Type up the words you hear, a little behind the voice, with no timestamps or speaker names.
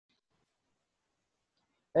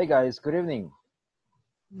Hey guys, good evening.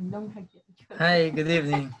 Hi, good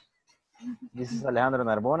evening. This is Alejandro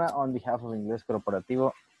Narbona on behalf of Ingles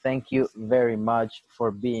Corporativo. Thank you very much for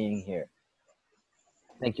being here.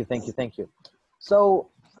 Thank you. So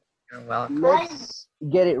You're welcome. let's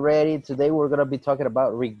get it ready. Today we're gonna be talking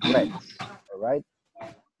about regrets, all right?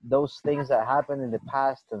 Those things that happened in the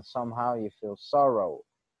past and somehow you feel sorrow.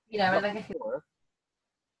 But before,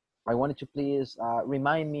 I wanted to please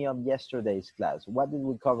remind me of yesterday's class. What did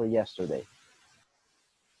we cover yesterday?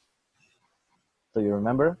 Do you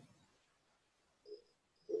remember?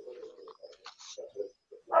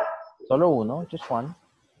 Solo uno, just one.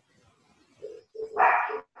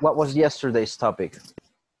 What was yesterday's topic?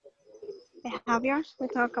 Behaviors. We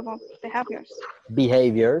talk about behaviors.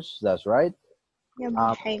 Behaviors, that's right. Yeah,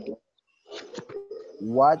 behavior.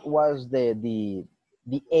 What was the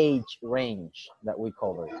age range that we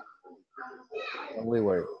covered? When we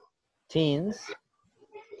were teens,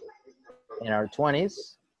 in our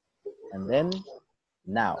 20s, and then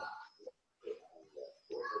now.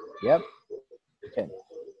 Yep. Okay.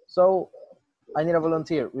 So I need a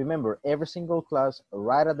volunteer. Remember, every single class,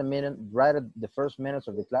 right at the first minutes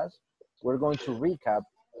of the class, we're going to recap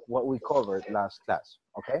what we covered last class.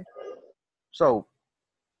 Okay. So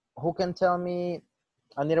who can tell me?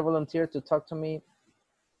 I need a volunteer to talk to me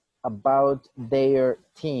about their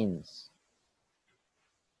teens.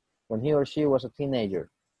 When he or she was a teenager,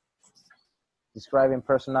 describing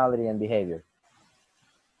personality and behavior.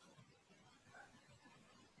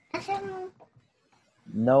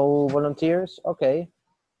 No volunteers? Okay.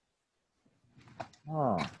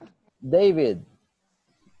 Oh. David,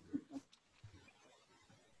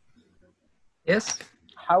 Yes,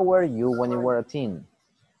 how were you when you were a teen?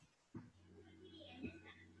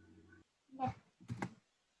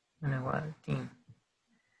 when I was a teen.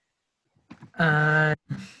 Uh,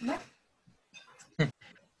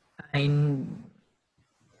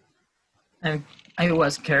 I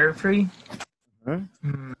was carefree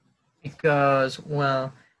because,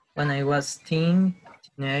 well, when I was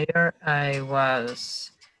teenager, I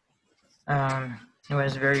was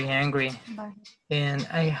very angry, and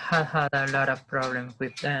I had a lot of problems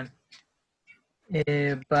with them.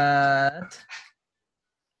 But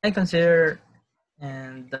I consider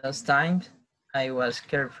in those times I was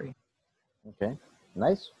carefree. Okay,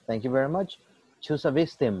 nice. Thank you very much. Choose a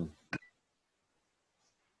victim.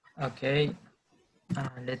 Okay,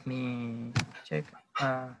 let me check.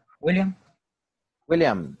 William.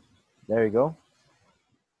 William, there you go.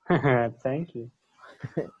 Thank you.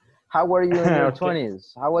 How were you in your Okay.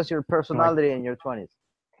 20s? How was your personality in your 20s?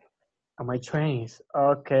 My 20s.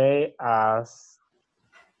 Okay, as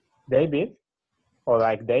David, or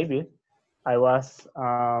like David, I was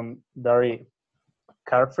very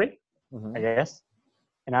carefree, I guess,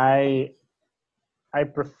 and I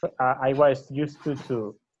prefer. I was used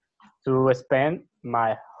to spend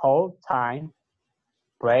my whole time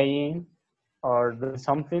playing or doing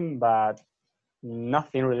something, but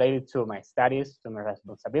nothing related to my studies, to my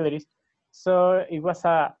responsibilities. So it was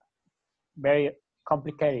a very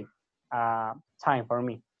complicated time for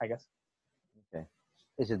me, I guess. Okay.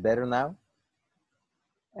 Is it better now?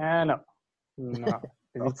 No,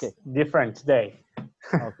 it's Okay. different today.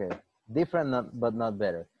 Okay. Different, but not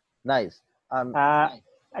better. Nice. I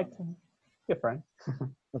think different.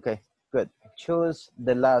 Okay, good. Choose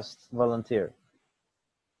the last volunteer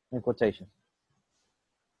in quotation.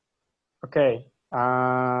 Okay.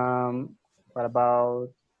 What about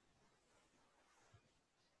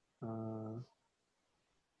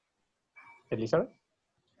Elizabeth?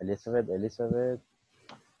 Elizabeth.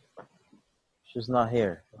 She's not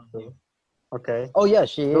here. Okay. Oh yeah,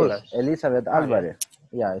 she is. Douglas. Elizabeth Alvarez.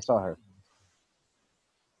 Yeah, I saw her.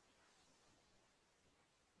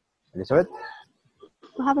 Elizabeth?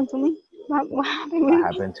 What happened to me? What happened? What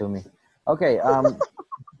happened to me? Okay,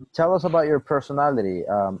 tell us about your personality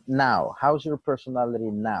now. How's your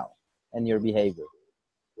personality now and your behavior?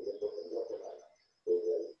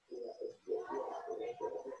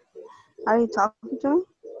 Are you talking to me?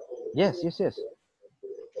 Yes.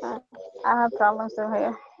 I have problems over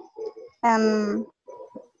here. And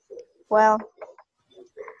well,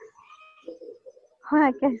 what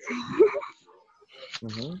I can say.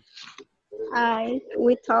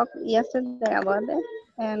 We talked yesterday about it,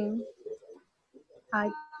 and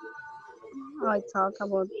I talk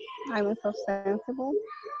about I'm so sensible.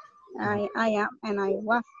 I am, and I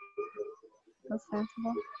was so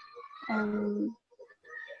sensible.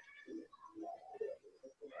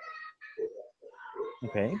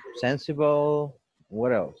 Okay, sensible.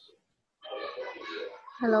 What else?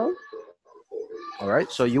 Hello? All right,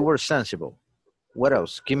 so you were sensible. What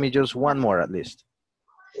else? Give me just one more at least.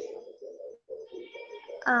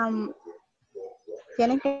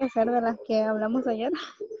 Tienen que ser de las que hablamos ayer.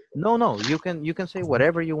 No, you can say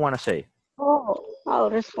whatever you want to say. Oh,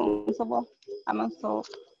 responsible. I'm also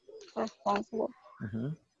responsible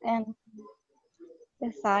and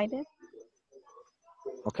decided.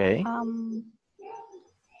 Okay.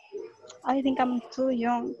 I think I'm too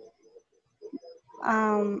young.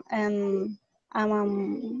 And I'm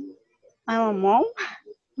a mom,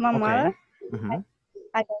 my mother.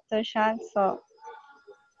 I got a child, so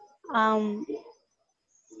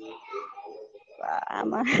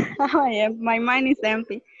my mind is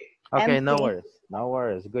empty. Okay, empty. no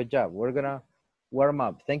worries. Good job. We're gonna warm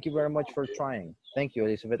up. Thank you very much for trying. Thank you,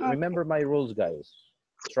 Elizabeth. Okay. Remember my rules, guys.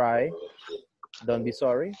 Try, don't be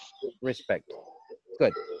sorry, respect.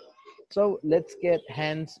 Good. So let's get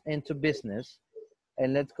hands into business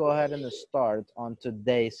and let's go ahead and start on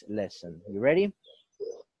today's lesson. You ready?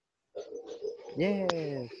 Yes,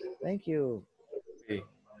 thank you.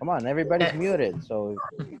 Come on, everybody's muted. So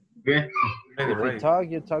if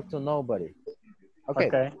you talk to nobody.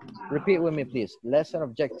 Okay. Repeat with me, please. Lesson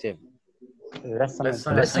objective. Lesson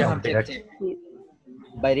objective.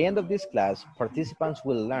 By the end of this class, participants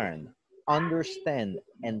will learn, understand,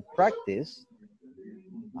 and practice.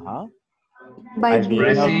 By the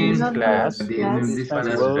end of this class,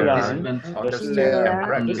 participants will learn, understand,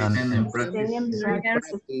 and practice.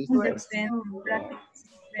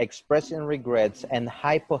 Expressing regrets and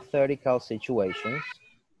hypothetical situations.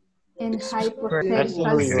 Expressing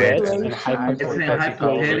regrets and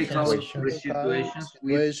hypothetical situations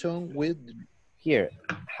with Here,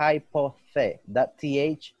 hypothe, that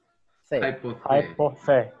th,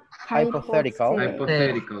 hypothetical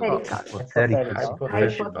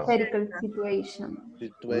situation.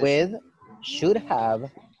 With, should have,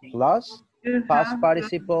 plus past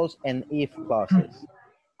participles and if clauses.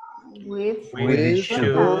 With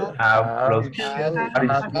should have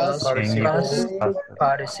plus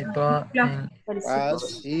participle and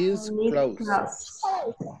as is clause.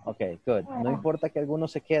 Okay, good. No importa que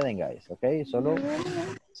algunos se queden, guys. Okay, solo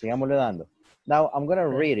sigámosle dando. Now, I'm going to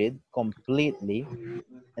read it completely,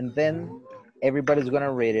 and then everybody's going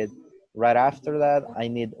to read it. Right after that, I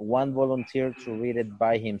need one volunteer to read it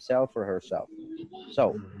by himself or herself.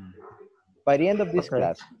 So, by the end of this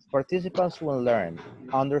class, participants will learn,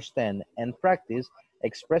 understand, and practice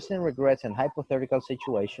expressing regrets in hypothetical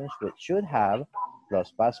situations with should have,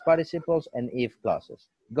 plus past participles and if clauses.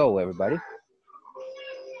 Go, everybody.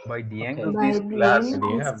 By the end of this class,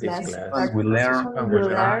 we learn,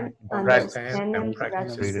 understand, and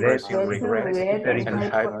practice regrets and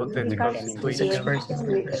hypothetical situations.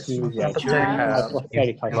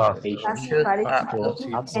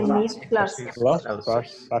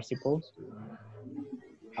 Participles.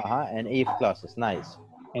 And if clauses. Nice.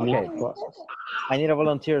 And okay. if clauses. I need a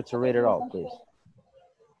volunteer to read it all, please.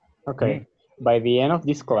 Okay. By the end of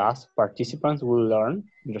this class, participants will learn,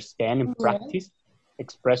 understand, and practice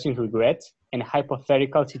expressing regrets and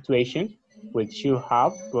hypothetical situations with should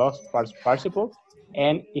have plus participles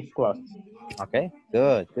and if clauses. Okay,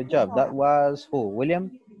 good job. That was who?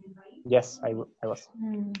 William? Yes, I was.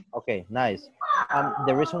 Okay, nice.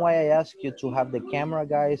 The reason why I asked you to have the camera,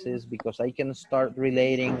 guys, is because I can start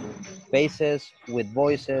relating faces with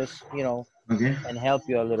voices, you know, and help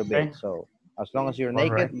you a little bit. So as long as you're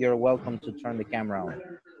naked, you're welcome to turn the camera on.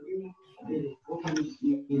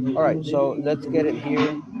 All right, so let's get it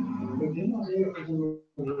here.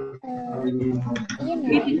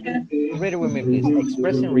 Read it with me, please.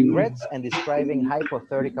 Expressing regrets and describing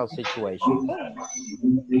hypothetical situations.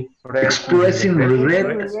 Expressing regret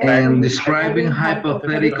and describing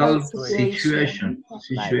hypothetical situation.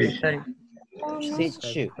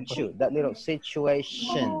 That little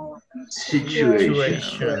situation.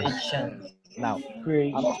 Now,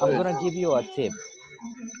 I'm gonna give you a tip.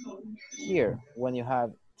 Here, when you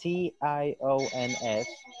have T-I-O-N-S,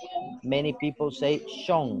 many people say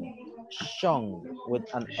shong with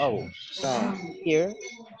an O. Here,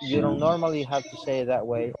 you don't normally have to say it that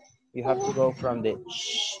way. You have to go from the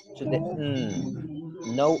sh to the n.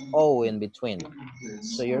 No O in between.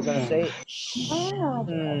 So you're gonna say sh.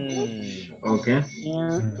 Okay.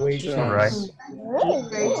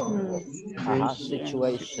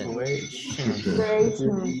 Situation.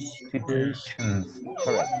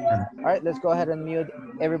 Correct. All right, let's go ahead and mute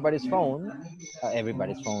everybody's phone.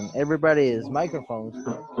 Everybody's microphones.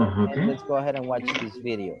 And let's go ahead and watch this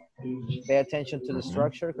video. Pay attention to the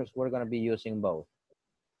structure because we're going to be using both.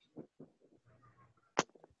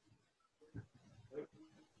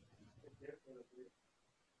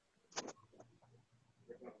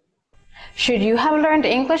 Should you have learned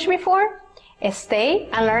English before? Stay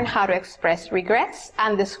and learn how to express regrets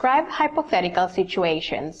and describe hypothetical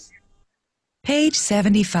situations. Page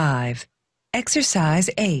 75. Exercise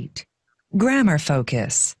 8. Grammar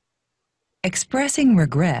focus. Expressing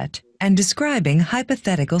regret and describing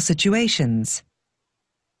hypothetical situations.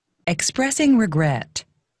 Expressing regret.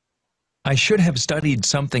 I should have studied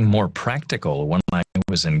something more practical when I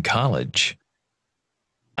was in college.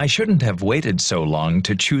 I shouldn't have waited so long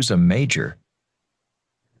to choose a major.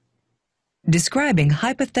 Describing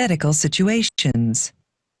hypothetical situations.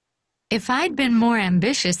 If I'd been more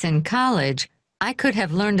ambitious in college, I could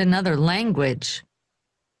have learned another language.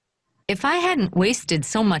 If I hadn't wasted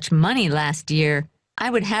so much money last year, I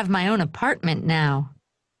would have my own apartment now.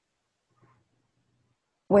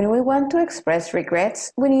 When we want to express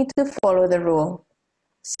regrets, we need to follow the rule.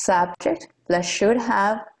 Subject plus should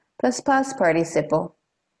have plus past participle.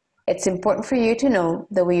 It's important for you to know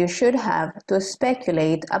that we use should have to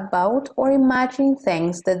speculate about or imagine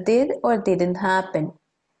things that did or didn't happen.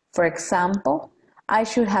 For example, I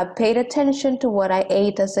should have paid attention to what I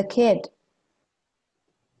ate as a kid.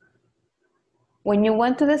 When you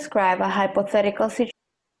want to describe a hypothetical situation,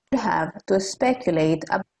 you have to speculate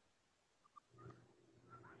about.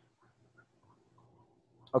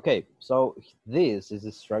 Okay, so this is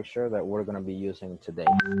the structure that we're going to be using today.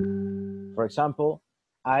 For example,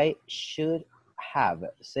 I should have.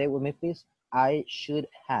 Say it with me, please. I should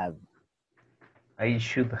have. I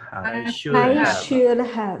should have. I should have. I should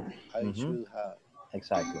have.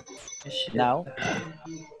 Exactly. Now,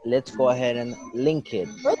 let's go ahead and link it.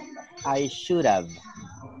 I should have.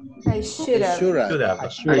 I should have. Should have. I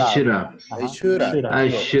should have. I should have. I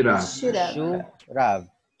should have. Should have.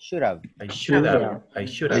 Should have. I should have. I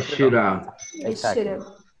should I have. should have. Exactly.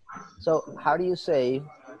 So, how do you say,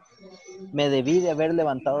 me debí de haber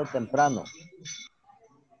levantado temprano?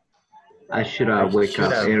 I should have wake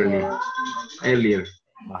up earlier.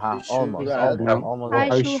 Almost.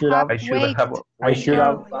 I should have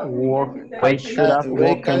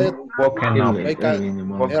woken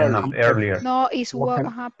up earlier. No, it's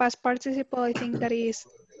past participle. I think that is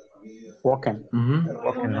Woken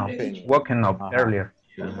up earlier.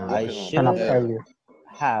 I should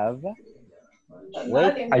have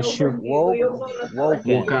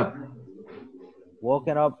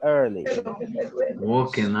woken up early.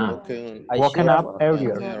 Woken up. Woken up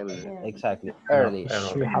earlier. Exactly. Early.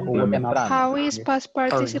 how is past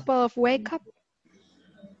participle of wake up?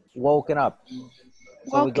 Woken up.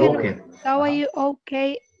 So Woken.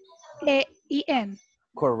 W-O-K-E-N.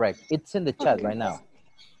 Correct. It's in the chat right now.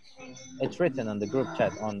 It's written on the group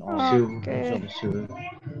chat on Zoom.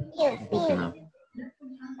 Woken up.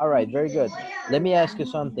 All right, very good. Let me ask you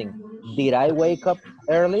something. Did I wake up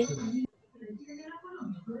early?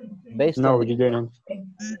 No, you didn't.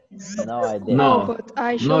 No, I didn't. No,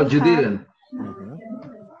 you didn't.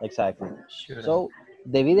 Exactly. So,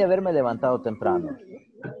 debí de haberme levantado temprano.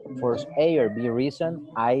 For A or B reason,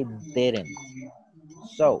 I didn't.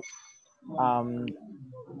 So,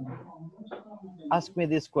 ask me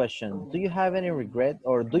this question. Do you have any regret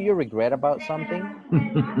or do you regret about something?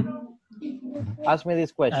 Ask me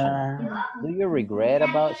this question. Do you regret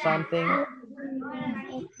about something?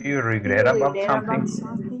 Do you regret about something?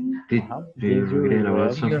 Did you regret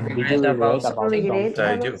about something?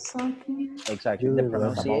 I do. Exactly. The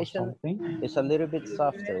pronunciation is a little bit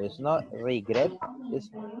softer. It's not regret, it's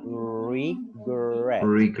regret.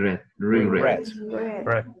 Regret.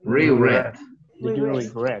 Did you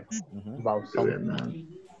regret about something?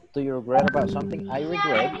 Do you regret about something? I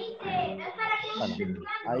regret.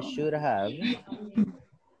 I should have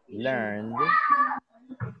learned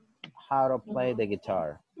how to play the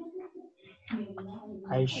guitar.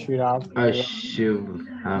 I should have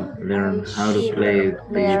learned how to play the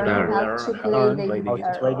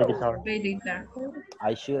guitar.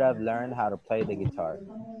 I should have learned how to play the guitar.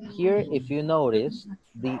 Here, if you notice,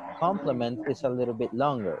 the complement is a little bit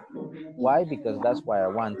longer. Why? Because that's what I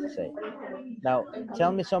want to say. Now,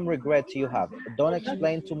 tell me some regrets you have. Don't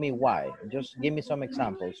explain to me why. Just give me some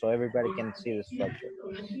examples so everybody can see the structure.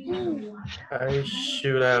 I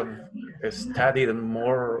should have studied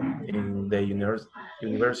more in the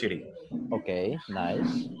university. Okay,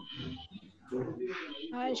 nice.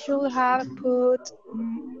 I should have put,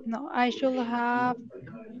 no, I should have,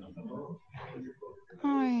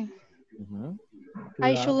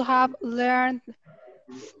 I should have learned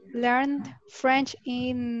French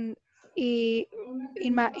in the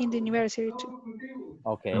university too.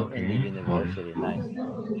 Okay, in the university, nice.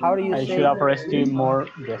 How do you say? I should have rested more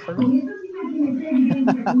yesterday.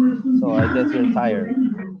 So I guess you're tired.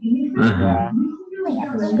 Yeah.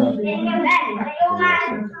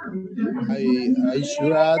 I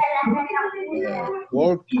should have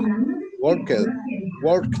worked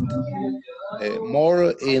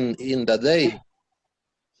more in the day.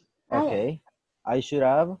 Okay. I should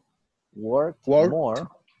have worked more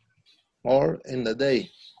in the day.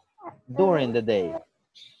 during the day.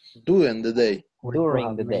 During the day.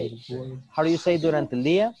 During the day. How do you say durante el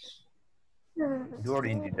día?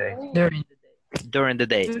 During the day. During the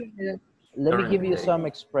day. Let me give you some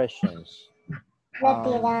expressions.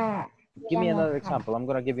 Give me another example. I'm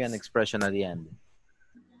going to give you an expression at the end.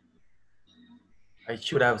 I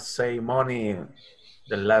should have saved money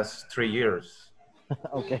the last 3 years.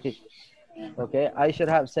 Okay. Okay. I should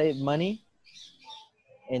have saved money.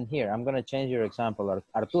 In here, I'm going to change your example.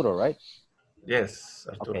 Arturo, right? Yes,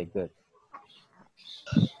 Arturo. Okay, good.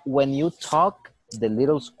 When you talk, the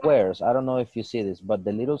little squares, I don't know if you see this, but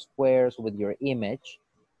the little squares with your image,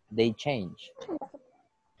 they change.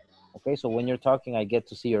 Okay, so when you're talking, I get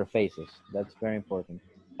to see your faces. That's very important.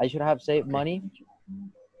 I should have saved money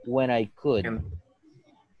when I could.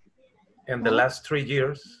 In the last 3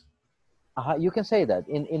 years? You can say that,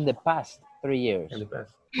 in the past 3 years.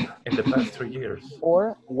 In the past 3 years.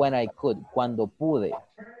 Or when I could, cuando pude.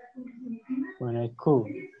 When I could.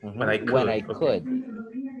 When I could. When I could.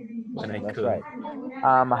 When I That's could. right.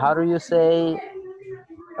 How do you say,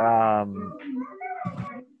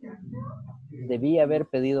 debí haber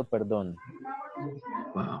pedido perdón?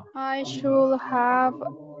 I should have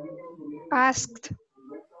asked.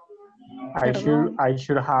 I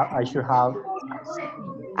should have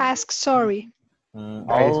Ask sorry.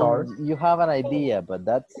 You have an idea, but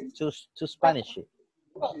that's too Spanishy.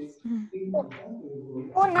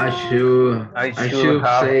 I should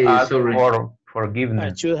have say asked sorry. for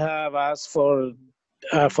forgiveness. I should have asked for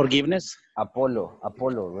forgiveness. Apollo,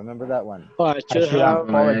 remember that one? Oh, I should have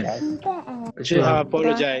apologized. I should have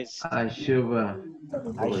apologized. I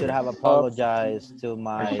should have apologized to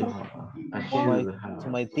my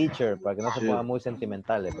teacher, para que no se pongan muy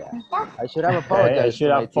sentimentales. I should have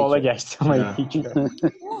apologized to my teacher.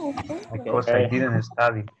 Because I didn't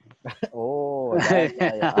study. Oh,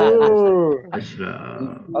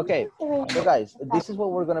 okay. So guys, this is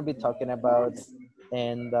what we're going to be talking about.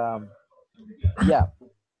 And yeah,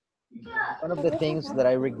 one of the things that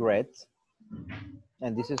I regret,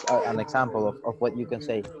 and this is an example of what you can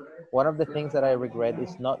say. One of the things that I regret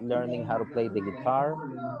is not learning how to play the guitar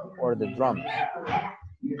or the drums.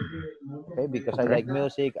 Okay, because I like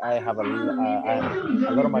music. I have a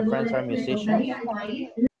lot of my friends are musicians.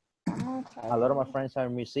 A lot of my friends are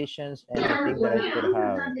musicians, and I think that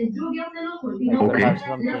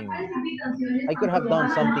I could have done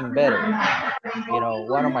something better. You know,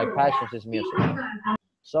 one of my passions is music.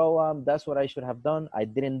 So that's what I should have done. I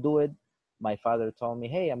didn't do it. My father told me,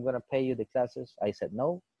 hey, I'm going to pay you the classes. I said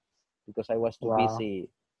no, because I was too busy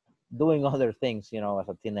doing other things, you know, as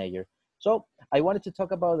a teenager. So I wanted to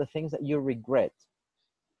talk about the things that you regret.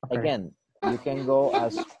 Again, you can go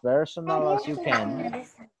as personal as you can.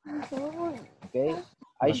 Okay.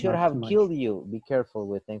 I should have killed you. Be careful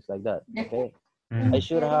with things like that. Okay. I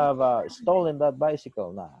should have stolen that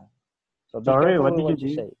bicycle. Nah. So be careful with what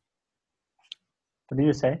you say. What did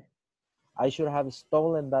you say? I should have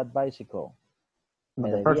stolen that bicycle. No,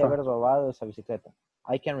 Me debí haber robado esa bicicleta.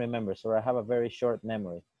 I can remember, so I have a very short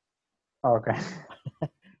memory. Okay.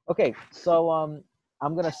 Okay, so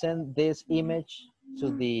I'm gonna send this image to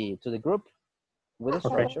the group with a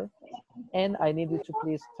structure, and I need you to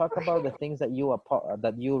please talk about the things that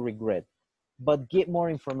you regret, but give more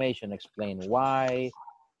information. Explain why.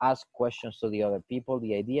 Ask questions to the other people.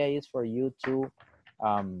 The idea is for you to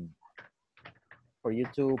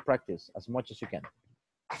practice as much as you can.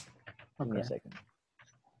 Give me a second.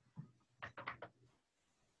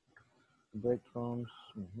 Breakrooms.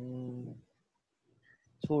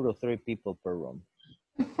 2 to 3 people per room.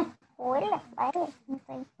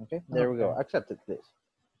 Okay, there we go. Accept it, please.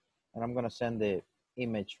 And I'm going to send the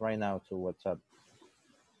image right now to WhatsApp.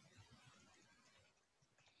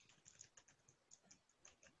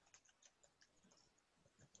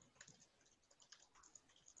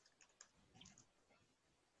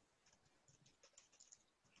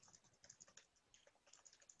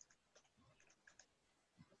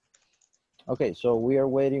 Okay, so we are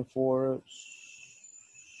waiting for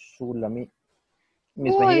Sulami.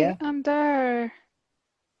 Miss Mejia? I'm there.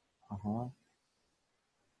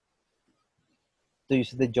 Do you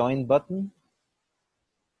see the join button?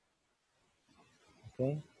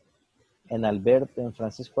 Okay. And Alberto, and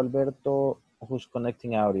Francisco Alberto, who's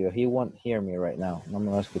connecting audio. He won't hear me right now. No me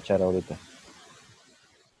va a escuchar ahorita.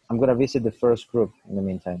 I'm going to visit the first group in the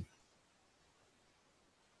meantime.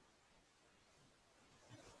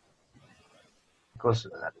 Because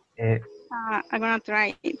I'm gonna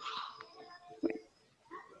try it.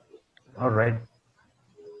 All right.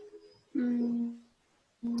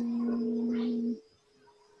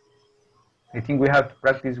 I think we have to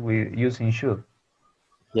practice with using should.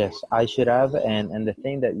 Yes, I should have, and the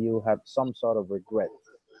thing that you have some sort of regret.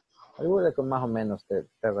 Algo de que más o menos te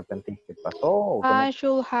arrepentiste. ¿Pasó? ¿O que no? I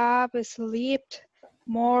should have slept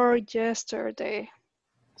more yesterday.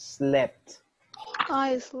 Slept.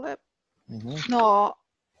 I slept. Mhm. No.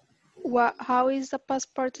 What? How is the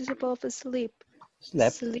past participle of sleep?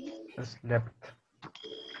 Slept. Sleep. Slept.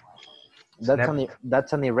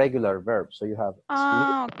 That's an irregular verb. So you have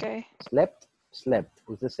sleep, Okay. slept, slept.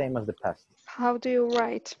 It's the same as the past. How do you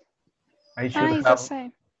write? It's the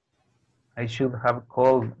same. I should have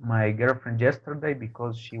called my girlfriend yesterday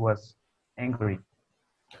because she was angry.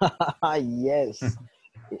 Yes.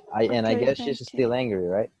 I guess she's still angry,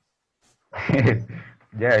 right?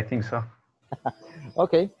 Yeah, I think so.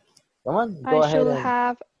 Okay. Come on, go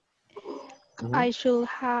ahead. I should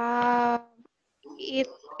have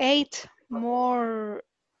ate more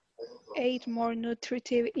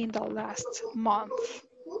nutritive in the last month.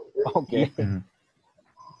 Okay.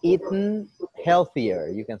 Eaten healthier,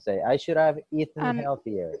 you can say. I should have eaten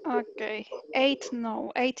healthier. Okay. 8,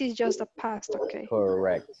 no. 8 is just the past, okay.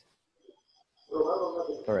 Correct.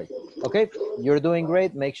 Correct. Okay, you're doing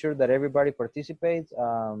great. Make sure that everybody participates.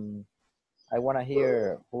 I want to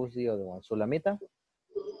hear, who's the other one? Sulamita?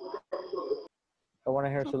 I want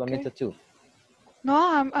to hear Sulamita too. No,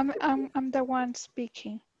 I'm the one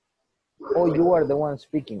speaking. Oh, you are the one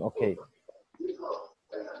speaking. Okay.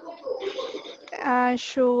 I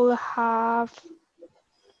should have,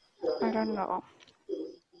 I don't know.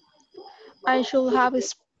 I should have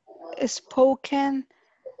spoken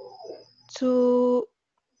to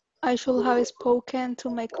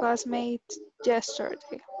my classmates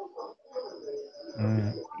yesterday.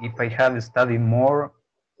 If I had studied more,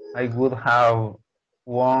 I would have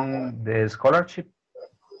won the scholarship.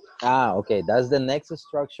 Ah, okay. That's the next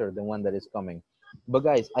structure, the one that is coming. But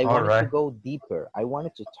guys, I wanted to go deeper. I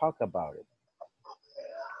wanted to talk about it.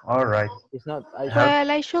 All right. It's not. I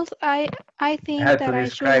think that I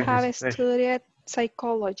should have studied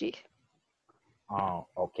psychology. Oh,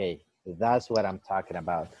 okay. That's what I'm talking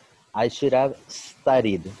about. I should have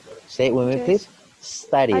studied. Say it with me, please.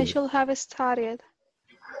 Studied. I should have studied.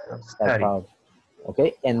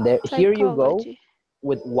 Okay, and there, here you go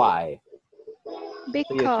with why.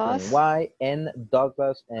 Because so why, and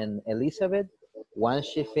Douglas and Elizabeth, once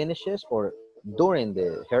she finishes or during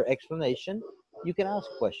her explanation, you can ask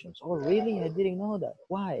questions. Oh, really? I didn't know that.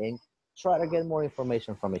 Why? And try to get more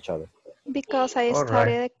information from each other. Because I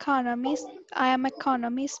studied economics. I am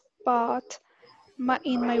economist, but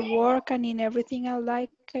in my work and in everything I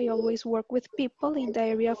like, I always work with people in the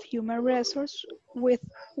area of human resource,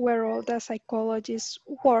 where all the psychologists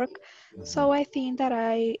work. So I think that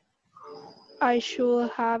I should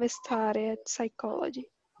have studied psychology.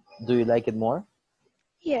 Do you like it more?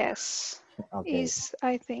 Yes. Okay.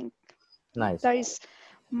 I think. Nice. That is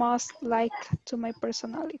most like to my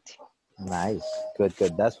personality. Nice. Good,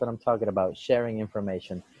 good. That's what I'm talking about, sharing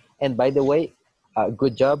information. And by the way,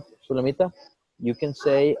 good job, Sulamita. You can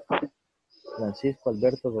say Francisco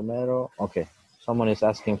Alberto Romero. Okay, someone is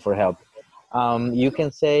asking for help. You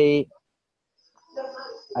can say,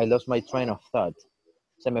 I lost my train of thought.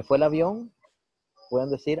 Se me fue el avión. Pueden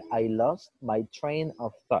decir, I lost my train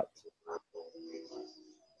of thought.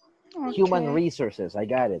 Okay. Human resources, I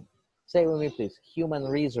got it. Say it with me, please. Human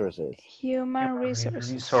resources. Human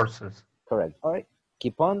resources. Correct. All right.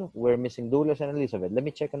 Keep on. We're missing Douglas and Elizabeth. Let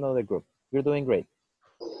me check another group. You're doing great.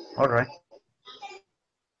 All right.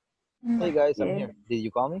 Hey, guys, I'm here. Did you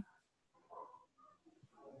call me?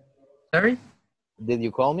 Sorry? Did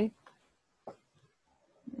you call me?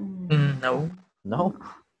 No. No?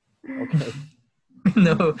 Okay.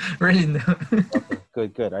 No, really no. Okay,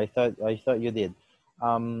 good, good. I thought you did.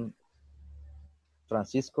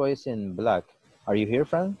 Francisco is in black. Are you here,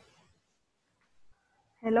 Fran?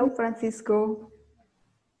 Hello, Francisco.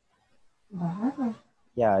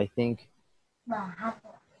 Yeah, I think.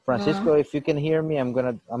 Francisco, if you can hear me, I'm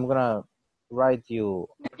gonna write you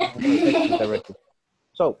directly.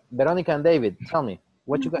 So, Veronica and David, tell me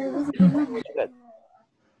what you got. What you got?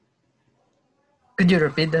 Could you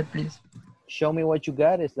repeat that, please? Show me what you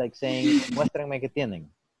got. It's like saying, muéstrenme qué tienen.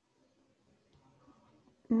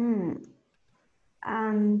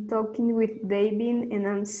 I'm talking with David and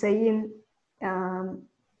I'm saying,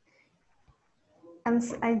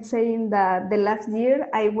 I'm saying that the last year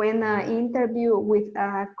I went an interview with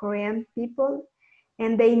Korean people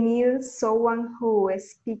and they need someone who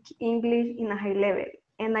speak English in a high level.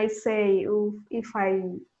 And I say, if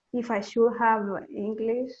I should have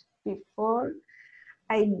English before,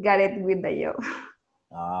 I got it with the job.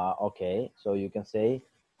 Okay, so you can say,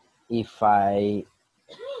 if I,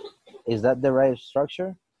 is that the right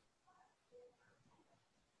structure?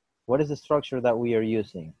 What is the structure that we are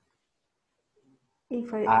using? If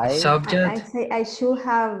Subject. I say I should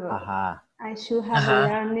have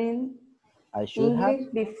learning I should English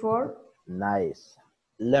have before. Nice.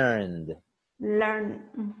 Learned. Learn.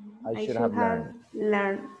 I should have learned.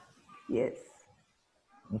 Learned. Yes.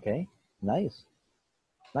 Okay. Nice.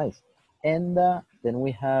 Nice. And then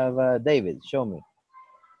we have David. Show me.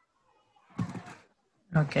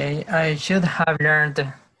 Okay, I should have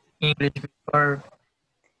learned English before,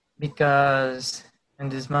 because in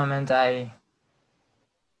this moment I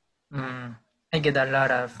get a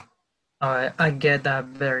lot of, I get a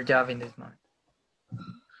better job in this moment.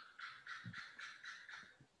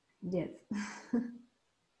 Yes.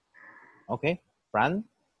 Okay. Fran?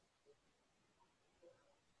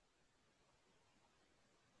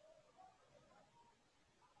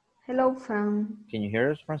 Hello, Fran. Can you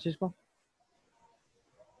hear us, Francisco?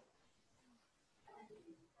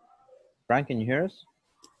 Fran, can you hear us?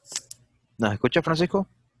 ¿Nos escucha, Francisco?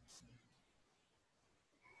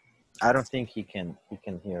 I don't think he can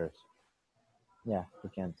hear us. Yeah, he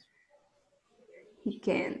can't. He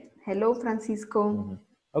can. Hello, Francisco.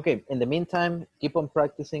 Okay, in the meantime, keep on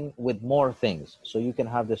practicing with more things so you can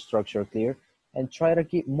have the structure clear, and try to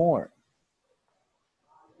get more.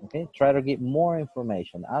 Okay, try to get more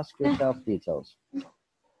information. Ask yourself details.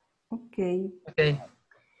 Okay. Okay.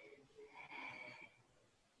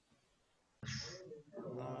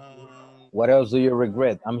 What else do you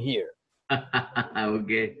regret? I'm here.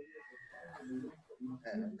 Okay.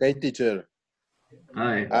 Okay, teacher.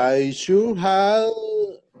 Hi. I should have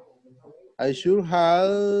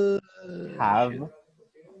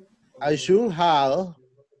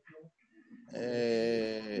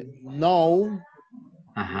known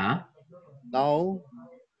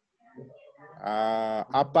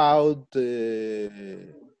about the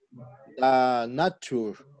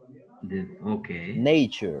nature. Okay.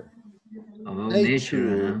 Nature. About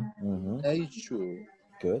nature. Nature.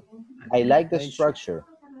 Good. I like the structure.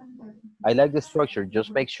 I like the structure.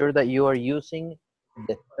 Just make sure that you are using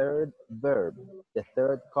the third verb, the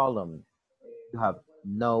third column. You have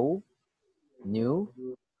know, knew,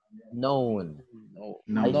 known.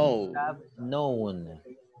 I should have known.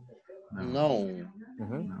 Known.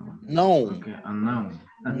 Known. Okay, unknown.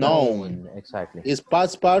 Known, exactly. It's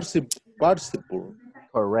past participle.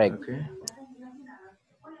 Correct. Okay.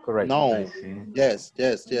 Correct. No. Yes.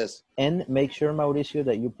 And make sure, Mauricio,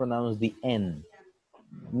 that you pronounce the N.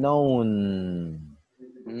 Known.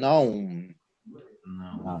 Known.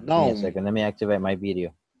 Give me a second. Let me activate my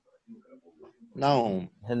video. No.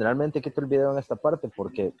 Generalmente quito el video en esta parte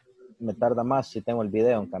porque me tarda más si tengo el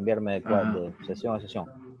video en cambiarme de sesión a sesión.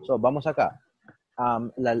 So, vamos acá.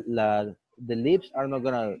 The lips are not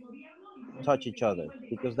gonna touch each other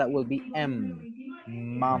because that will be M,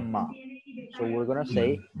 mama. So we're gonna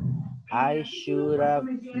say, I should have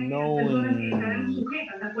known.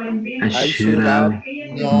 I should have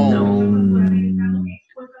known.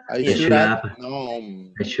 I should have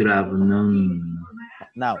known. I should have known.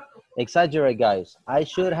 Now, exaggerate, guys. I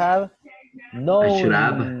should have known. I should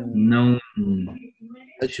have known.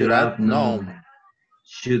 I should have known.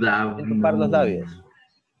 Should have known. Los labios.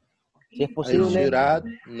 Si es posible. I should have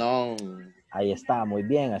known. Ahí está, muy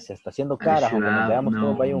bien. Así está haciendo caras, aunque nos veamos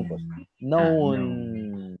todos bayuncos.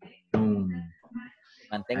 Known.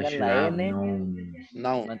 Mantengan la N.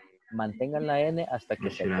 Mantengan la N hasta que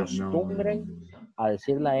se acostumbren a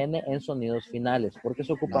decir la N en sonidos finales, porque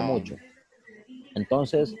se ocupa mucho.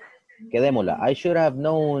 Entonces, quedémosla. I should have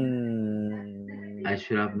known. I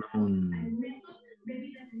should have known.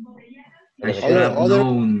 I should have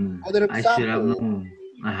known. I should have known.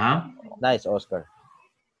 Nice, Oscar.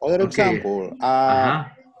 Other example.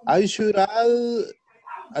 I should have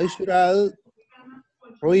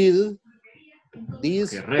read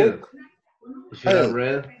this book. I should have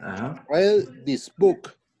read. Read this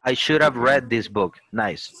book. I should have read this book.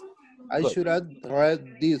 Nice. I should have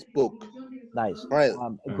read this book. Nice.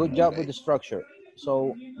 Good job with the structure.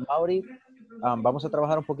 So, Mauri, vamos a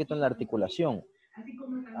trabajar un poquito en la articulación.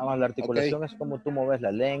 La articulación es como tú mueves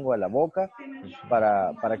la lengua, la boca,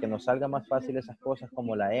 para que nos salga más fácil esas cosas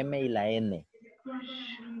como la M y la N.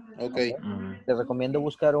 Okay. Te recomiendo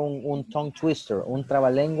buscar un tongue twister, un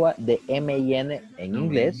trabalengua de M y N en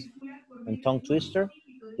inglés, un tongue twister.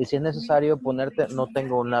 Y si es necesario ponerte, no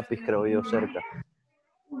tengo un lápiz creo yo cerca,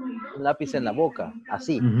 un lápiz en la boca,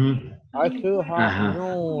 así. I should have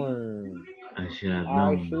known. I should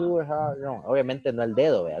have known. Obviamente no el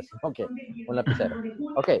dedo, sino que un lapicero.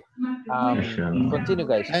 Ok, Continue,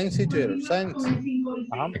 guys. Science teacher, science.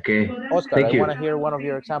 Okay. Oscar, Thank I you. want to hear one of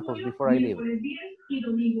your examples before I leave.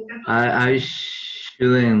 I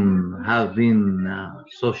shouldn't have been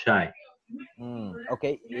so shy.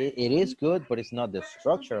 Okay, it is good, but it's not the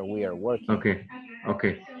structure we are working. Okay.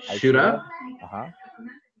 Okay. I Should have.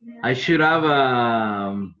 I should have.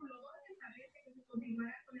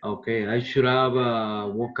 Okay. I should have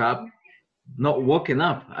woke up. Not woken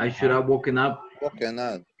up. I should have woken up. Woken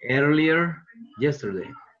up. Earlier yesterday.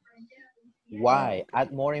 Why?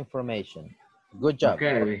 Add more information. Good job.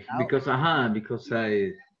 Okay, because I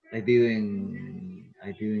didn't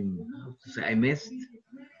how to say, I missed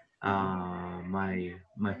my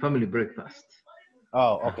family breakfast.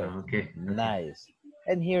 Oh, okay. Okay. Nice.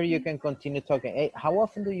 And here you can continue talking. Hey, how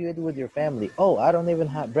often do you eat with your family? Oh, I don't even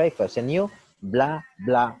have breakfast. And you? Blah,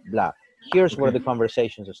 blah, blah. Here's where the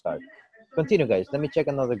conversations start. Continue, guys. Let me check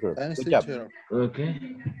another group. Good job. Okay.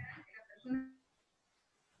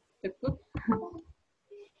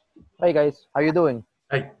 Hey, guys. How you doing?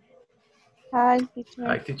 Hi. Hi, teacher.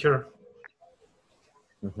 Hi, teacher.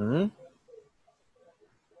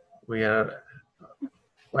 We are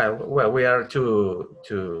we are to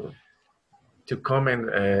comment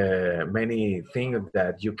many things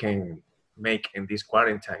that you can make in this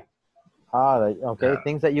quarantine. Okay.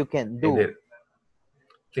 Things that you can do.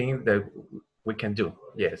 Things that we can do.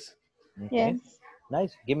 Yes. Okay. Yes.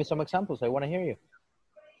 Nice. Give me some examples. I want to hear you.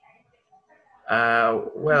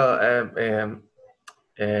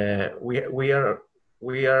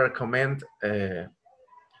 We are comment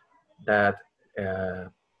that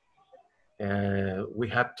we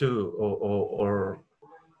have to or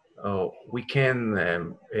we can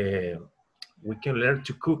learn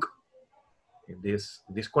to cook in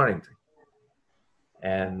this quarantine,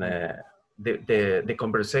 and the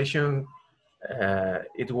conversation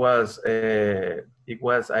it was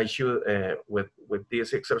I should with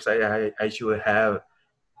this exercise I should have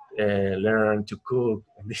learned to cook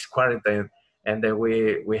in this quarantine, and then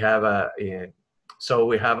we have a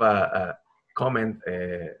comment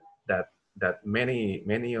that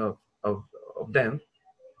many of them,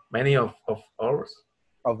 many of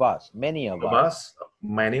us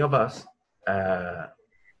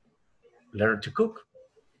learn to cook.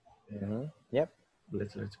 Yep.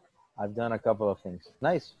 Let's. I've done a couple of things.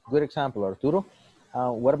 Nice. Good example, Arturo.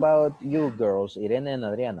 What about you girls, Irene and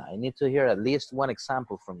Adriana? I need to hear at least one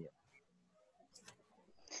example from you.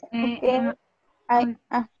 Okay.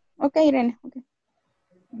 Okay, Irene. Okay.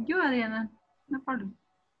 You, Adriana. No problem.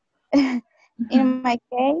 In my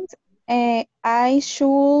case, I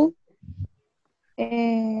should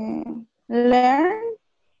learn.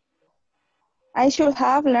 I should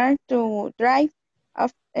have learned to drive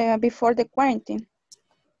before the quarantine.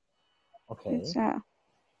 Okay.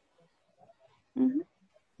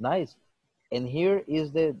 Nice. And here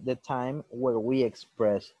is the time where we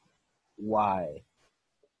express why.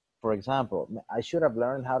 For example, I should have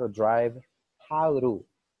learned how to drive. How to?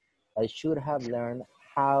 I should have learned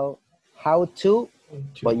how to,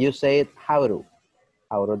 but you say it how to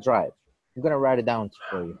drive. I'm gonna write it down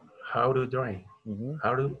for you. How to drive.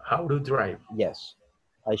 How to drive. Yes,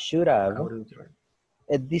 I should have. How to drive.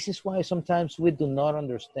 And this is why sometimes we do not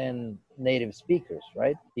understand native speakers,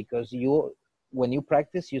 right? Because when you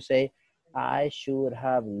practice, you say, I should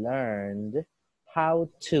have learned how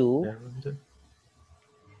to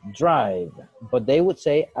drive. But they would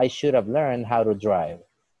say, I should have learned how to drive.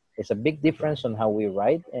 It's a big difference on how we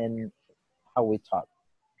write and how we talk.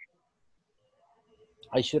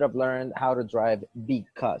 I should have learned how to drive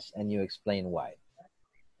because, and you explain why.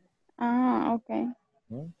 Okay.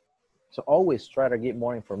 So always try to get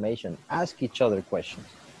more information. Ask each other questions.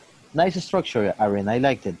 Nice structure, Irene. I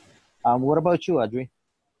liked it. What about you, Adri?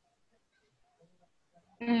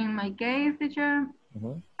 In my case, teacher,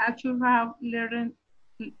 I should have learned,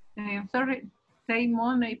 save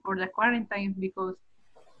money for the quarantine because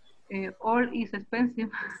all is expensive.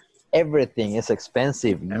 Everything is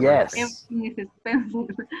expensive. Yes. Everything is expensive.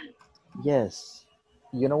 Yes.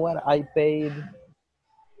 You know what? I paid,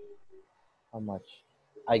 how much?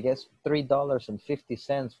 I guess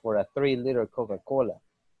 $3.50 for a 3-liter Coca-Cola.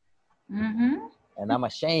 And I'm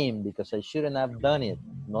ashamed because I shouldn't have done it.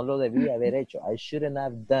 No lo debía haber hecho. I shouldn't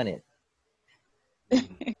have done it.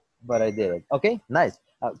 But I did it. Okay, nice.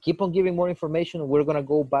 Keep on giving more information. We're going to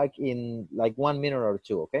go back in like 1 minute or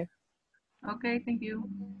two, okay? Okay, thank you.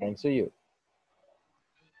 Thanks to you.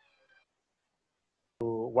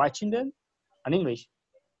 Watching them in English.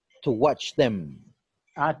 To watch them.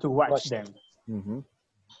 To watch them.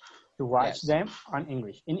 To watch them in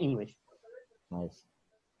English. Nice.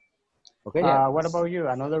 Okay. Yeah. What about you?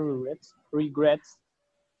 Another regrets?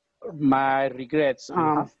 My regrets.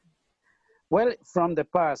 Well, from the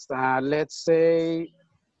past, let's say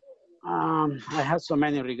I have so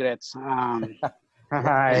many regrets.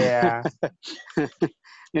 Yeah.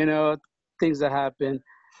 You know, things that happen.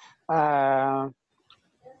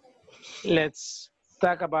 Let's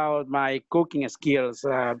talk about my cooking skills.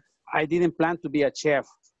 I didn't plan to be a chef,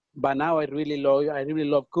 but now I really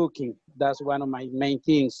love cooking. That's one of my main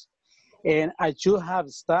things. And I should have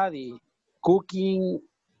studied cooking.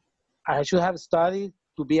 I should have studied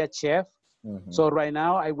to be a chef. So right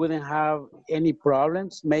now I wouldn't have any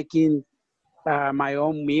problems making my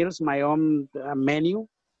own meals, my own menu.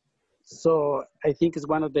 So I think it's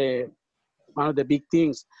one of the big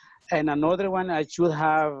things. And another one, I should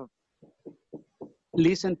have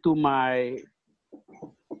listened to my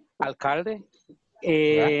alcalde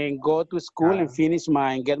and go to school and finish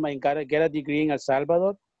get a degree in El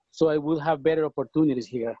Salvador. So I would have better opportunities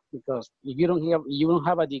here, because if you don't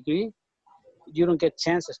have a degree, you don't get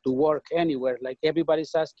chances to work anywhere. Like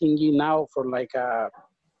everybody's asking you now for like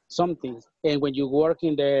something. And when you work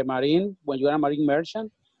in the marine, when you are a marine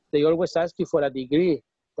merchant, they always ask you for a degree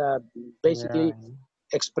that basically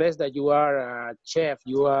express that you are a chef,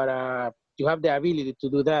 you have the ability to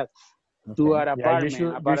do that. You are a barman, you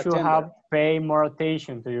should have pay more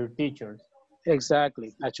attention to your teachers.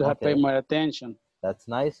 Exactly. I should have paid more attention. That's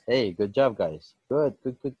nice. Hey, good job, guys. Good.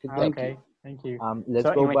 Okay, thank you. Let's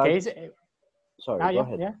so go in back. Case, Sorry, go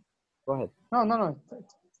ahead. Yeah. Go ahead. No.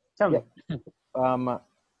 Tell me.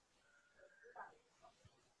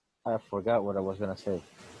 I forgot what I was gonna say.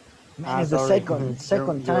 It's the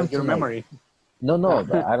second time your memory. No,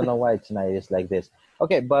 but I don't know why tonight is like this.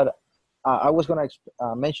 Okay, but I was gonna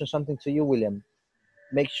mention something to you, William.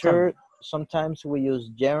 Make sure sometimes we use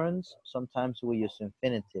gerunds, sometimes we use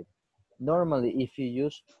infinitive. Normally, if you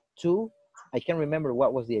use to, I can't remember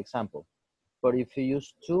what was the example, but if you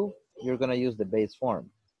use to, you're gonna use the base form.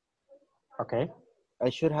 Okay. I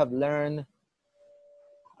should have learned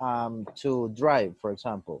to drive, for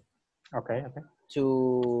example. Okay.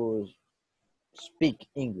 To speak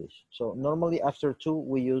English. So normally after to,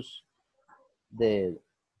 we use the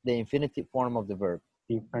infinitive form of the verb.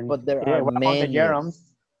 But there are many. The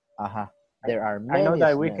gerunds. There are many. I know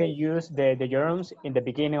that we can use the gerunds in the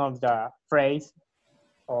beginning of the phrase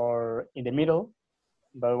or in the middle,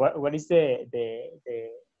 but what is the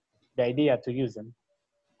idea to use them?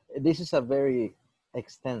 This is a very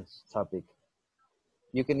extensive topic.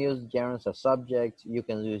 You can use gerunds as subject. You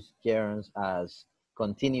can use gerunds as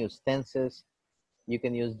continuous tenses. You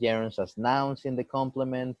can use gerunds as nouns in the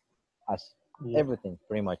complement, as everything,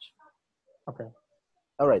 pretty much. Okay.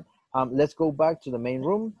 All right. Let's go back to the main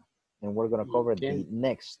room, and we're going to cover the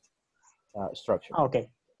next structure. Okay.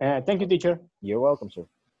 Thank you, teacher. You're welcome, sir.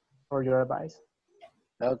 For your advice.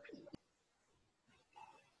 Okay.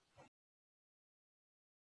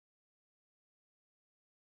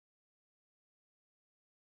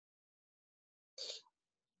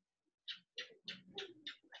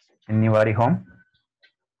 Anybody home?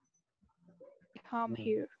 I'm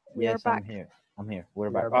here. We are back. I'm here. We're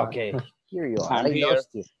back. back. Okay. Here you are. I'm here. Lost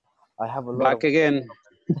you. I have a lot Back again.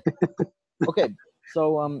 Okay.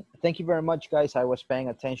 So thank you very much, guys. I was paying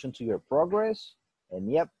attention to your progress, and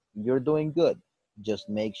yep, you're doing good. Just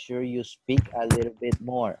make sure you speak a little bit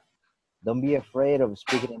more. Don't be afraid of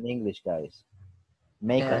speaking in English, guys.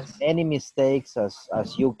 Make as many mistakes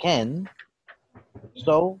as you can,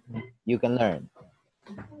 so you can learn.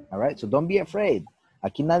 All right, so don't be afraid.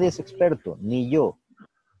 Aquí nadie es experto, ni yo.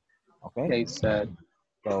 Okay.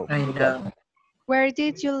 So, where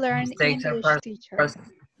did you learn English, teacher?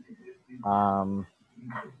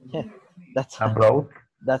 That's abroad.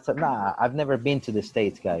 Nah. I've never been to the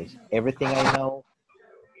States, guys. Everything I know,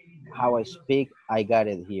 how I speak, I got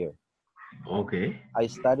it here. Okay. I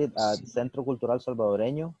studied at Centro Cultural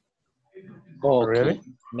Salvadoreño. Oh, really?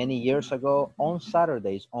 Many years ago, on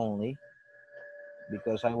Saturdays only,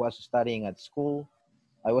 because I was studying at school.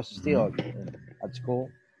 I was still at school.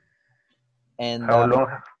 And how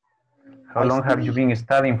long have you been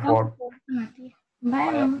studying for?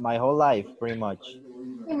 My whole life, pretty much.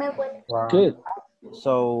 Wow. Good.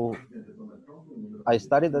 So I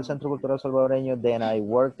studied at Centro Cultural Salvadoreño, then I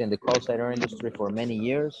worked in the call center industry for many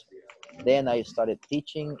years. Then I started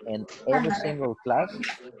teaching, and every single class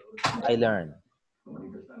I learned.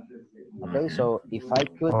 Okay, so if I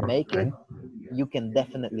could make it, you can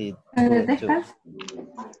definitely do it too.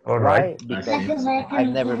 All right. Because I've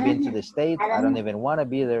never been to the States. I don't even want to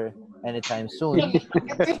be there anytime soon.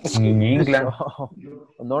 In England. So,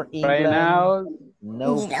 nor England. Right now,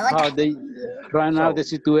 no. Now the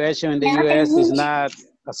situation in the U.S. is not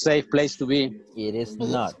a safe place to be. It is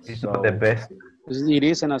not. It's not the best. It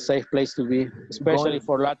isn't a safe place to be, especially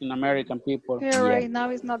for Latin American people. Yeah, right now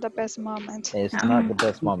is not the best moment. It's not the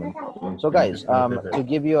best moment. So guys, to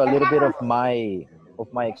give you a little bit of my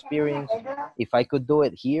experience, if I could do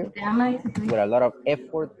it here with a lot of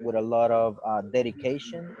effort, with a lot of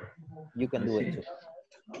dedication, you can do it too.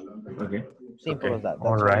 Okay. Simple as that.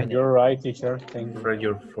 All That's right. You're right, teacher. Thank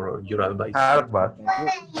you. For your advice. But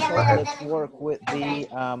so let's work with the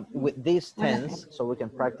with these tense so we can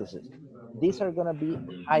practice it. These are gonna be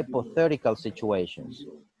hypothetical situations.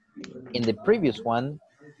 In the previous one,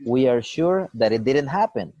 we are sure that it didn't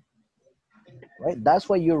happen, right? That's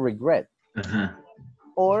what you regret,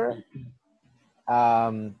 or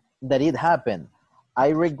that it happened. I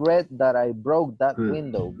regret that I broke that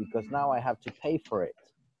window because now I have to pay for it.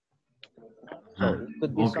 So it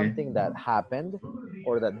could be something that happened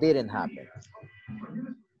or that didn't happen.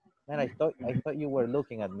 And I thought you were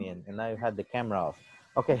looking at me and I had the camera off.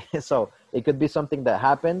 Okay, so it could be something that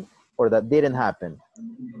happened or that didn't happen,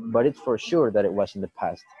 but it's for sure that it was in the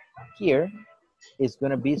past. Here, it's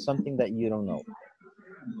gonna be something that you don't know.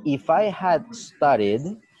 If I had studied,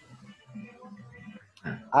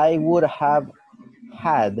 I would have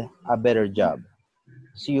had a better job.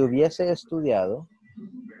 Si hubiese estudiado,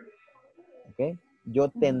 okay, yo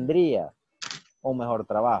tendría un mejor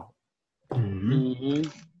trabajo.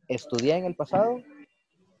 Estudié en el pasado,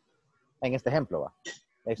 en este ejemplo va.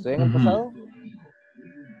 Estudié en el pasado,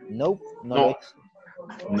 nope, no lo hice.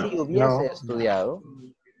 Si hubiese estudiado,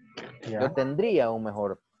 yo tendría un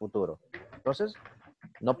mejor futuro. Entonces,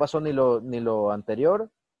 no pasó ni lo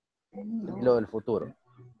anterior, ni lo del futuro.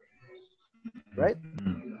 Right?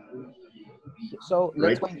 So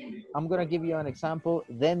let's wait. I'm going to give you an example,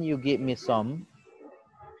 then you give me some.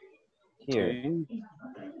 Here.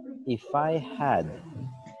 If I had,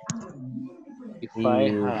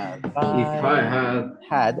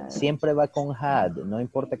 siempre va con had, no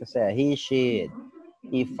importa que sea he, she, it.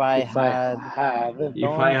 If I had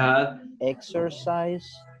exercise,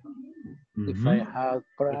 if I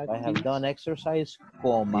have done exercise,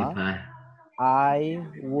 comma, I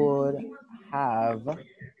would have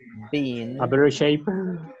been a better shape,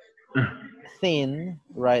 thin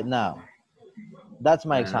right now. That's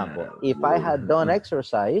my example. If I had done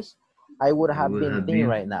exercise, I would have been thin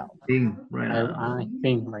right now. Thin right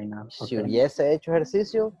now. Si hubiese hecho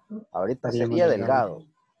ejercicio, ahorita sería delgado.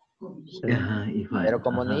 Pero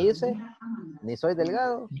como ni hice, ni soy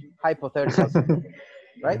delgado, hypothetical.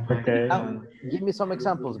 Right? Okay. Now, give me some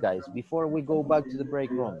examples, guys, before we go back to the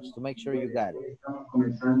break rooms to make sure you got it.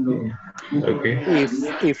 Okay.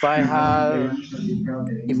 If I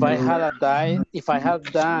had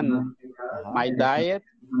done my diet,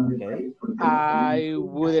 okay, I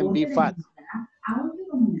wouldn't be fat.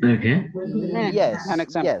 Okay. Yes,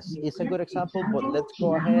 yes, it's a good example, but let's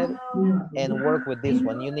go ahead and work with this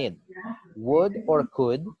one. You need would or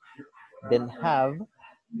could, then have,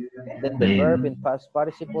 then the verb in past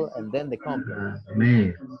participle, and then the complement.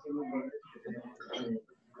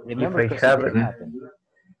 Remember, if I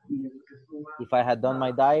if I had done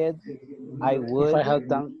my diet, I would. If I had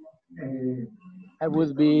done, I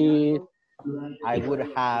would be. I would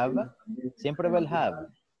have. Siempre will have.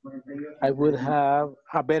 I would have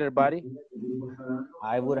a better body.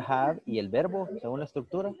 I would have, y el verbo, según la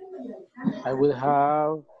estructura. I would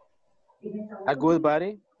have a good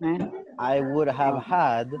body. I would have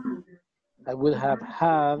had. I would have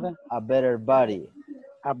had a better body.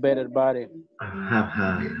 A better body.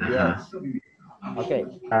 Yes. Okay.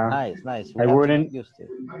 Nice, nice. I wouldn't. Used to.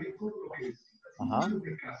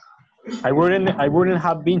 I wouldn't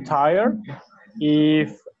have been tired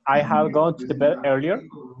if I had gone to the bed earlier.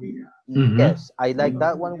 Yes, I like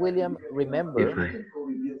that one, William. Remember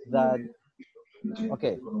that,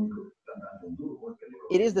 okay,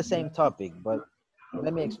 it is the same topic, but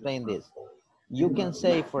let me explain this. You can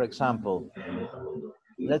say, for example,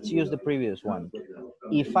 let's use the previous one.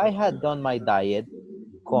 If I had done my diet,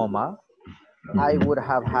 comma, I would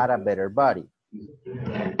have had a better body.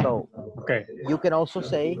 So, okay, you can also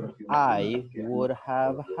say, I would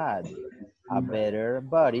have had a better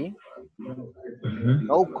body,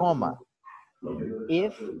 no comma,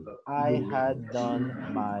 if I had done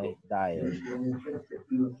my diet.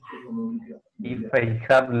 If I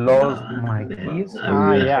had lost my keys,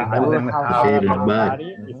 I would have had a better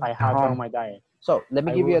body if I had done my diet. So, let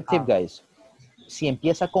me give you a tip, guys. Si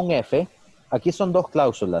empieza con F, aquí son dos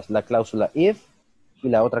cláusulas, la cláusula if y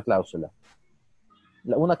la otra cláusula.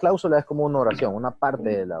 Una cláusula es como una oración, una parte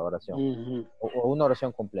de la oración, o una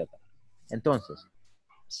oración completa. Entonces,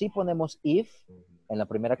 si ponemos if en la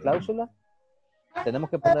primera cláusula, tenemos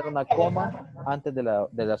que poner una coma antes de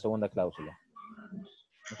la segunda cláusula.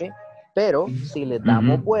 ¿Okay? Pero si le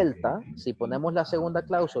damos vuelta, si ponemos la segunda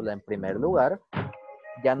cláusula en primer lugar,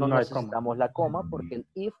 ya no necesitamos la coma porque el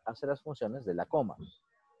if hace las funciones de la coma.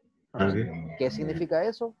 ¿Qué significa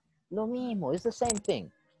eso? Lo mismo, it's the same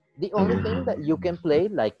thing. The only thing that you can play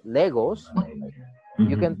like Legos,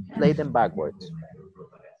 you can play them backwards.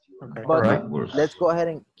 Okay. But let's go ahead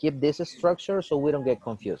and keep this structure so we don't get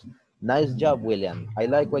confused. Nice job, William. I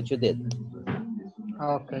like what you did.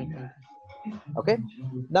 Okay. Okay.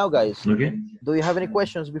 Now, guys, do you have any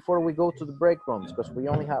questions before we go to the break rooms? Because we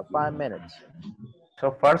only have 5 minutes.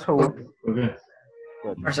 So far, so good. Okay.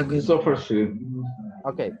 Good. So far, so good.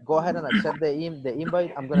 Okay, go ahead and accept the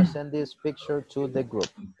invite. I'm going to send this picture to the group.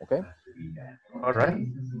 Okay. All right.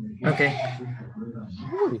 Okay.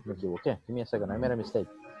 Okay, give me a second. I made a mistake.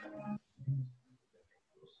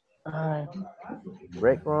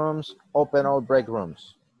 Break rooms, open all break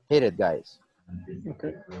rooms. Hit it, guys.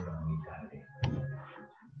 Okay.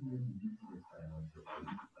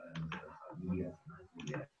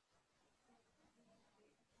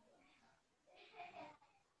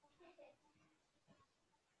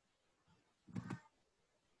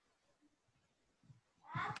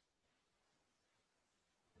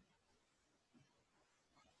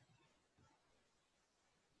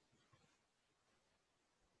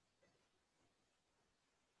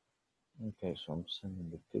 Okay, so I'm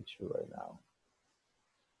sending the picture right now.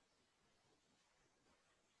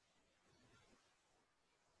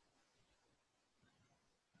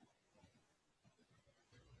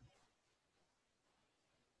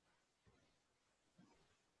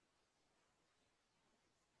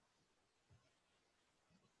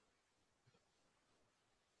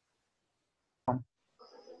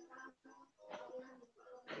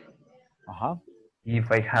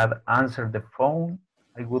 If I had answered the phone,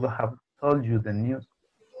 I would have told you the news.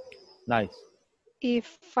 Nice.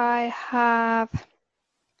 If I had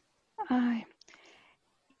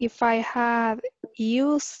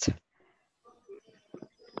used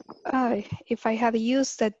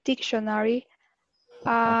the dictionary,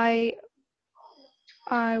 I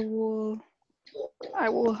will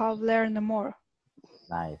have learned more.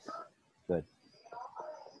 Nice. Good.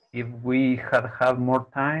 If we had had more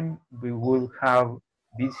time, we would have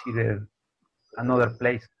visited another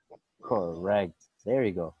place. Correct. There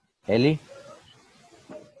you go. Ellie?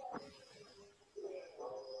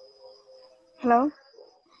 Hello?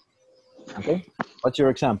 Okay. What's your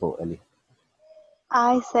example, Ellie?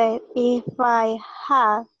 I said if I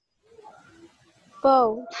had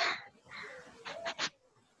both.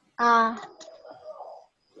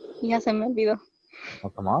 Ya se me olvidó. Oh,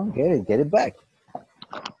 come on, get it back.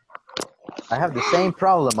 I have the same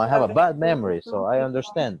problem. I have a bad memory, so I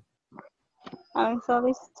understand. I'm so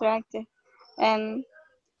distracted. And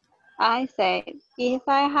I said, if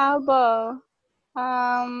I have both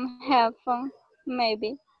headphones,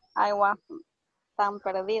 maybe I was tan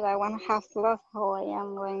perdida. I won't have lost how I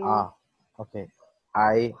am right now. Okay.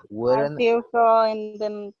 I wouldn't. I feel so in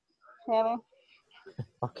the heaven.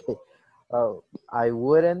 Okay. I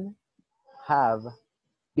wouldn't have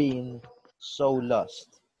been so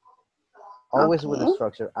lost. Always with the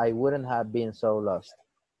structure. I wouldn't have been so lost.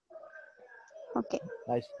 Okay.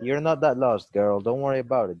 Nice. You're not that lost, girl. Don't worry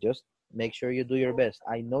about it. Just make sure you do your best.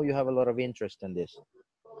 I know you have a lot of interest in this.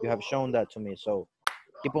 You have shown that to me. So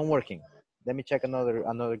keep on working. Let me check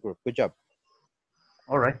another group. Good job.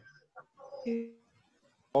 All right.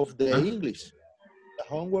 Of the English. The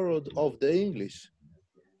homework of the English.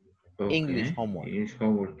 Okay. English homework. English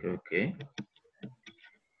homework, okay.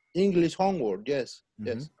 English homework, yes.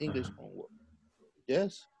 Yes, English homework.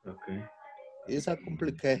 Yes. Okay. It's a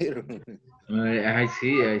complicated. I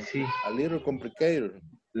see. A little complicated.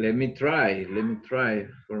 Let me try.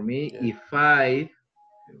 For me, if I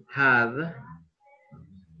had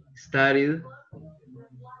studied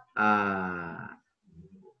as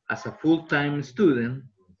a full-time student,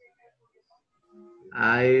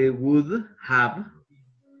 I would have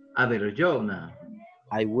a better job now.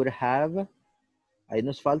 I would have. Ahí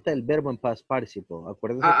nos falta el verbo en past participle.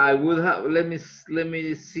 Acuérdese. I would have. Let me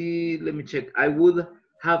see. Let me check. I would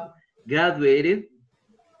have graduated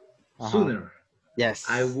sooner. Yes.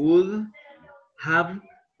 I would have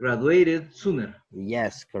graduated sooner.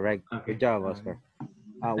 Yes, correct. Okay. Good job, Oscar.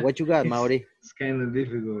 What you got, Mauri? It's kind of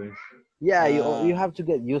difficult. Yeah, you have to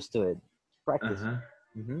get used to it. Practice.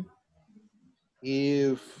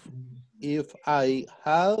 If I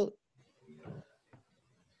had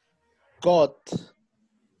got,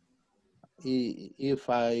 if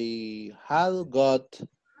I had got,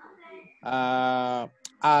 I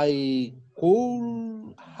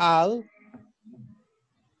could have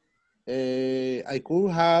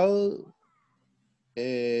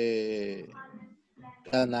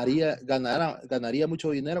Ganaría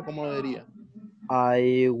mucho dinero, ¿cómo lo diría?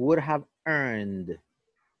 I would have earned.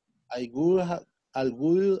 I would have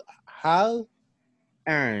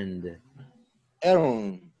earned.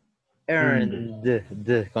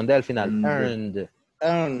 Con D al final. Earned.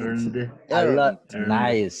 A lot.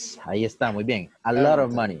 Nice. Ahí está, muy bien. A lot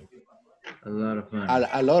of money. A lot of money.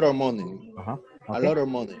 A lot of money. Okay. A lot of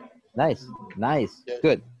money. Nice. Yes.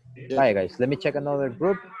 Good. Yes. Bye, guys. Let me check another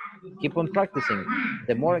group. Keep on practicing.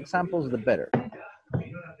 The more examples, the better.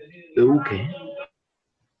 Okay.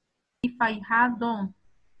 If I had done.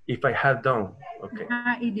 If I had done. Okay.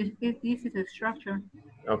 This is a structure.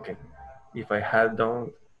 Okay. If I had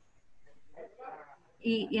done.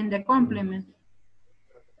 In the complement.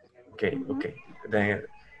 Okay. Okay. Then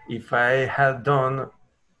if I had done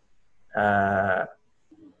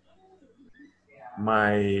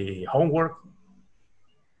my homework.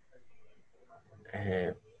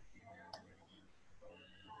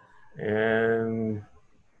 And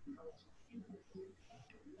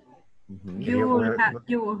you will have a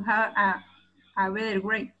better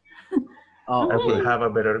grade. Oh, okay. I would have a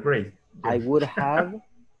better grade. I would have.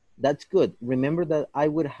 That's good. Remember that I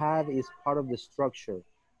would have is part of the structure.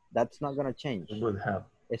 That's not going to change. I would have.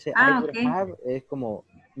 Ese I would have es como,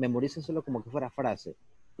 memorícenselo como que fuera frase.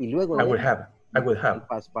 Y luego I would have. El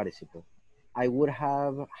past participle. I would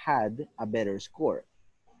have had a better score.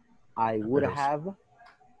 I would have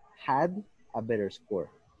had a better score.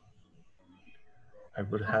 I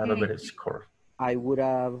would have a better score. I would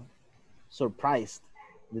have surprised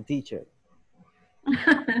the teacher.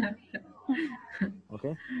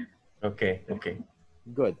 Okay? Okay, okay.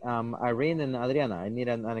 Good. Irene and Adriana, I need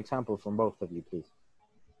an example from both of you, please.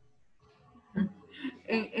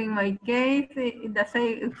 In my case, in the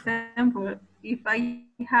same example, if I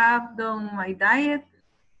have done my diet,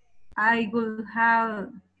 I would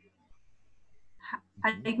have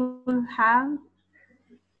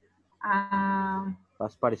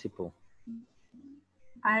Past participle.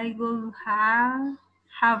 I would have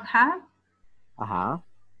had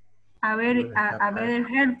a better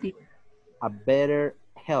healthy. A better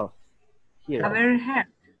health. Here. A better health.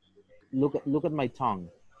 Look at my tongue.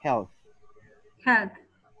 Health. Health.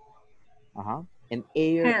 And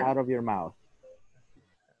air health. out of your mouth.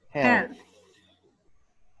 Health.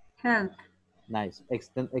 Health. Nice.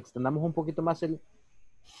 Extendamos un poquito más el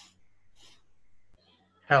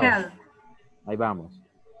health. Ahí vamos.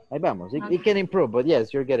 Ahí vamos. Okay. It can improve, but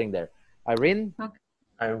yes, you're getting there. Irene? Okay.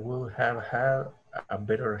 I will have had a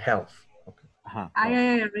better health. Okay. I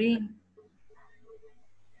agree.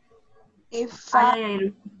 If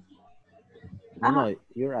No,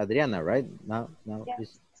 you're Adriana, right? No, yes.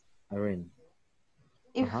 It's Irene.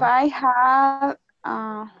 If I had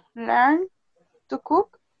learned to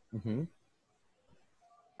cook,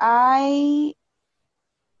 I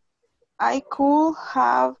could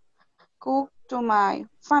have cooked to my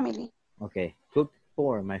family. Okay, cook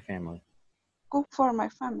for my family. Cook for my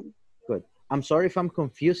family. Good. I'm sorry if I'm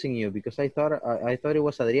confusing you because I thought it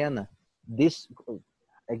was Adriana. This,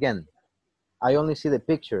 again, I only see the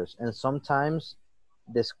pictures and sometimes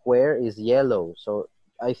the square is yellow. So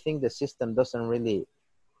I think the system doesn't really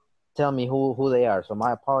tell me who they are. So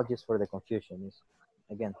my apologies for the confusion.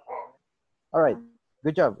 Again. All right.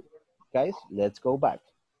 Good job, guys. Let's go back.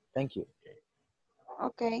 Thank you.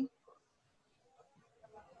 Okay.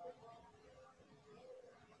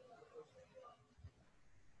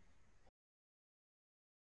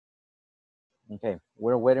 Okay,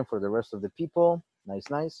 we're waiting for the rest of the people. Nice,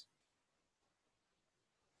 nice.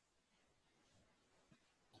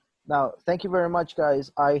 Now, thank you very much,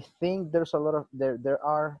 guys. I think there's a lot of, there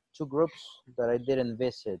are two groups that I didn't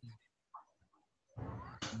visit.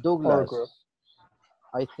 Douglas,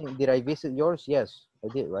 I think, did I visit yours? Yes, I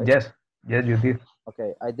did, right? Yes, yes, you did.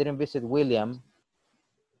 Okay, I didn't visit William.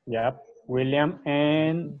 Yep, William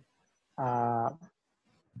and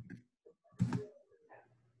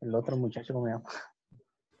el otro muchacho, ¿cómo se llama?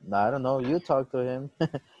 I don't know, you talk to him.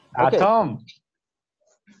 Okay. Tom.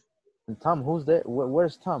 And Tom, who's there?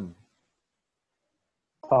 Where's Tom?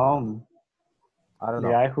 Tom. I don't know.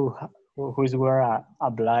 The guy who's wearing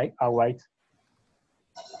a white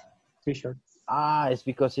t-shirt. Ah, it's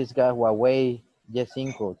because he's got Huawei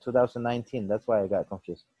Y5 2019. That's why I got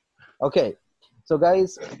confused. Okay, so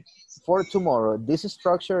guys, for tomorrow, this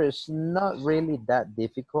structure is not really that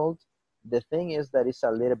difficult. The thing is that it's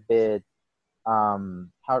a little bit,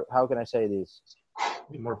 how can I say this?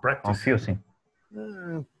 More practice. Confusing.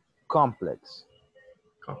 Complex.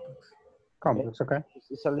 Complex, okay.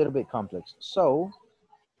 It's a little bit complex. So,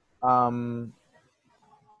 can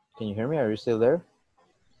you hear me? Are you still there?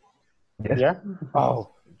 Yes. Yeah. Oh,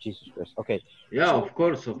 Jesus Christ. Okay. Yeah, So, of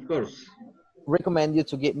course, of course. recommend you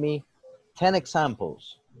to give me 10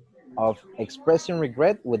 examples of expressing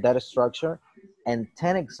regret with that structure and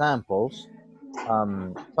 10 examples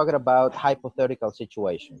talking about hypothetical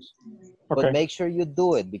situations. Okay. But make sure you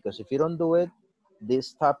do it, because if you don't do it,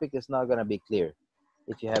 this topic is not going to be clear.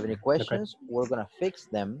 If you have any questions, we're going to fix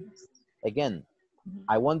them. Again,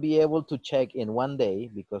 I won't be able to check in one day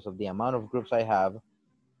because of the amount of groups I have,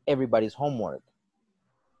 everybody's homework,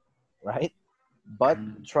 right? But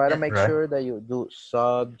try to make sure that you do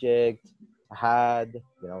subject, had,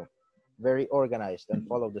 you know, very organized and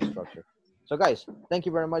follow the structure. So guys, thank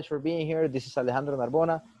you very much for being here. This is Alejandro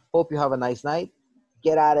Narbona. Hope you have a nice night.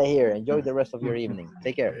 Get out of here. Enjoy the rest of your evening.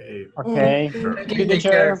 Take care. Okay. Thank you. Good Take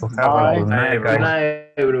care. teacher. Have a Bye. good night, Good guys. night,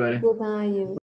 everybody. Good night.